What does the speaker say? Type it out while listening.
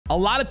A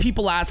lot of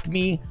people ask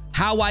me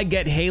how I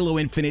get Halo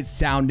Infinite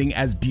sounding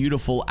as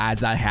beautiful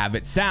as I have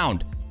it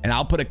sound. And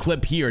I'll put a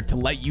clip here to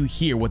let you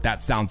hear what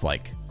that sounds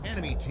like.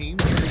 Enemy team.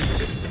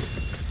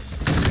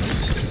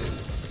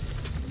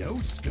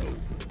 No scope.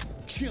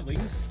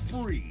 Killing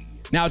spree.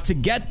 Now, to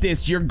get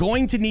this, you're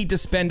going to need to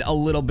spend a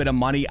little bit of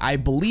money. I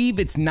believe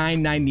it's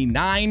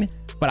 $9.99,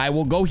 but I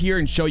will go here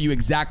and show you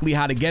exactly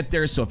how to get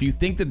there. So if you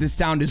think that this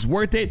sound is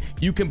worth it,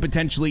 you can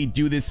potentially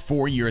do this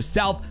for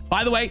yourself.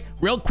 By the way,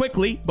 real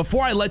quickly,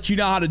 before I let you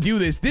know how to do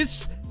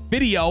this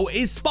video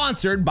is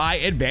sponsored by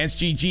Advanced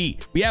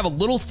GG. We have a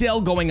little sale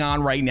going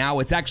on right now.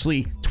 It's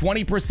actually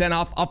 20%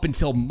 off up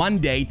until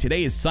Monday.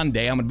 Today is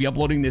Sunday. I'm gonna be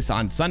uploading this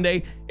on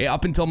Sunday.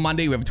 Up until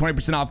Monday, we have a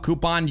 20% off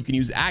coupon. You can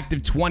use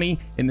Active20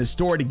 in the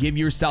store to give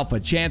yourself a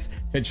chance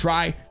to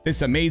try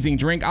this amazing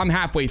drink. I'm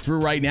halfway through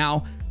right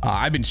now.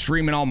 I've been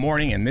streaming all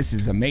morning and this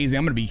is amazing.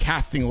 I'm gonna be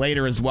casting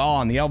later as well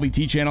on the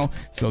LVT channel.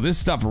 So this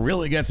stuff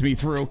really gets me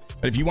through.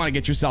 But if you wanna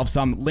get yourself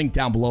some, link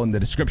down below in the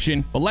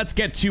description. But let's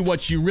get to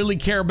what you really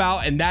care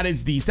about, and that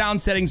is the sound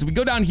settings. We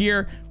go down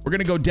here, we're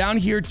gonna go down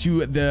here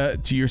to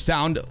your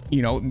sound,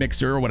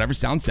 mixer or whatever,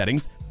 sound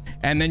settings.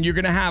 And then you're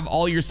gonna have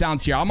all your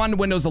sounds here. I'm on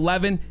Windows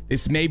 11.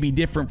 This may be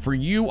different for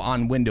you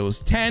on Windows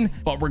 10,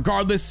 but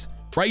regardless,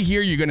 right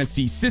here, you're gonna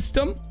see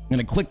system. I'm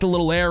gonna click the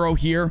little arrow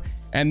here.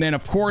 And then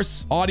of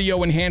course,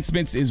 audio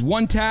enhancements is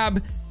one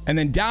tab. And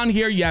then down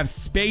here, you have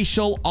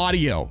spatial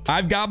audio.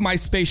 I've got my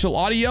spatial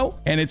audio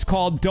and it's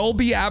called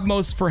Dolby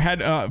Atmos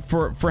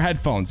for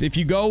headphones. If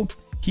you go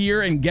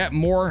here and get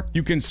more,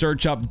 you can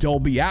search up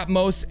Dolby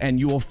Atmos and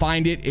you will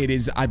find it. It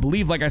is, I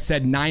believe, like I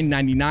said,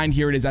 $9.99.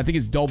 Here it is. I think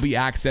it's Dolby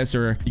Access,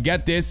 or you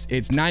get this,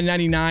 it's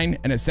 $9.99.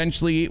 And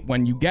essentially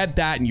when you get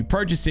that and you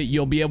purchase it,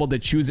 you'll be able to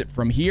choose it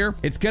from here.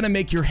 It's gonna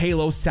make your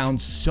Halo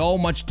sound so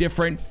much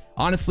different.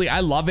 Honestly, I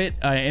love it,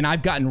 and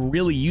I've gotten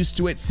really used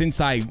to it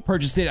since I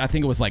purchased it. I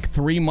think it was like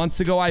 3 months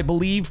ago, I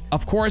believe.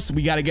 Of course,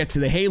 we got to get to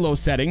the Halo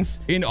settings.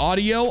 In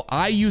audio,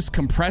 I use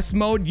compressed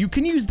mode. You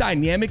can use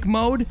dynamic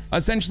mode.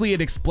 Essentially, it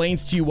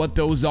explains to you what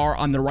those are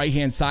on the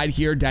right-hand side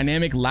here.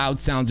 Dynamic, loud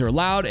sounds are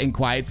loud, and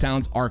quiet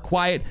sounds are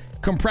quiet.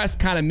 Compressed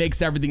kind of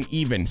makes everything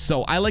even.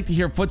 So I like to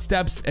hear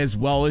footsteps as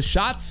well as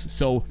shots.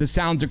 So the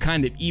sounds are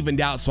kind of evened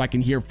out so I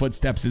can hear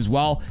footsteps as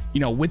well,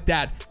 with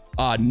that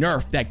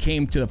nerf that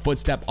came to the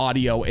footstep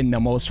audio in the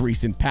most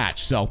recent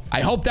patch. So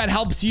I hope that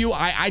helps you.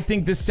 I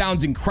think this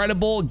sounds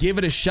incredible. Give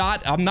it a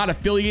shot. I'm not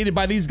affiliated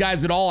by these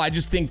guys at all. I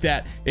just think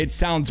that it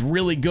sounds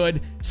really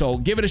good. So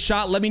give it a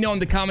shot. Let me know in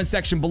the comment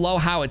section below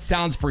how it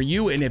sounds for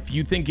you and if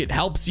you think it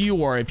helps you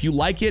or if you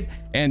like it.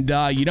 And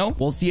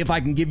we'll see if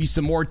I can give you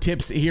some more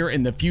tips here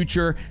in the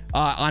future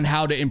on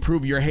how to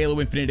improve your Halo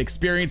Infinite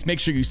experience. Make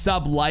sure you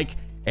sub, like,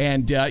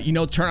 and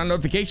turn on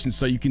notifications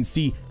so you can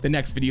see the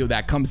next video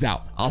that comes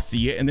out. I'll see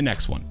you in the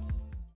next one.